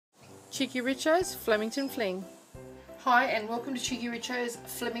Cheekyricho's Flemington Fling. Hi and welcome to Cheekyricho's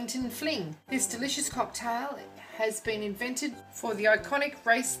Flemington Fling. This delicious cocktail has been invented for the iconic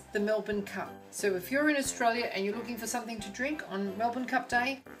race, the Melbourne Cup. So if you're in Australia and you're looking for something to drink on Melbourne Cup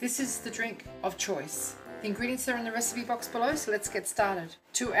Day, this is the drink of choice. The ingredients are in the recipe box below, so let's get started.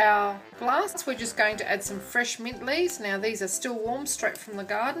 To our glass, we're just going to add some fresh mint leaves. Now these are still warm, straight from the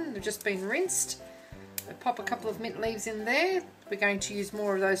garden. They've just been rinsed. So pop a couple of mint leaves in there. We're going to use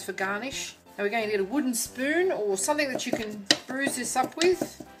more of those for garnish. Now we're going to get a wooden spoon or something that you can bruise this up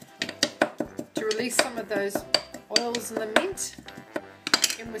with to release some of those oils in the mint.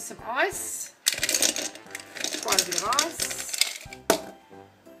 In with some ice, quite a bit of ice.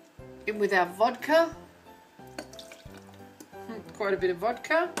 In with our vodka, quite a bit of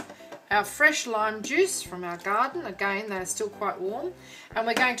vodka. Our fresh lime juice from our garden, again they're still quite warm. And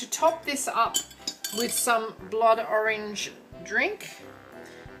we're going to top this up with some blood orange drink.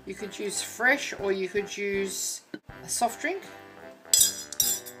 You could use fresh or you could use a soft drink.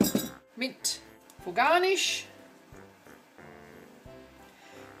 Mint for garnish.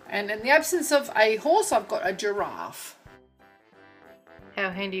 And in the absence of a horse, I've got a giraffe. How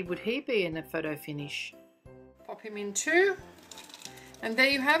handy would he be in a photo finish? Pop him in too. And there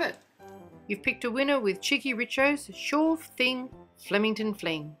you have it. You've picked a winner with Cheekyricho's Sure Thing Flemington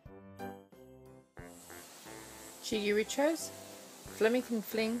Fling. Cheekyricho's Flemington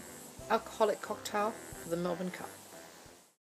Fling Alcoholic Cocktail for the Melbourne Cup.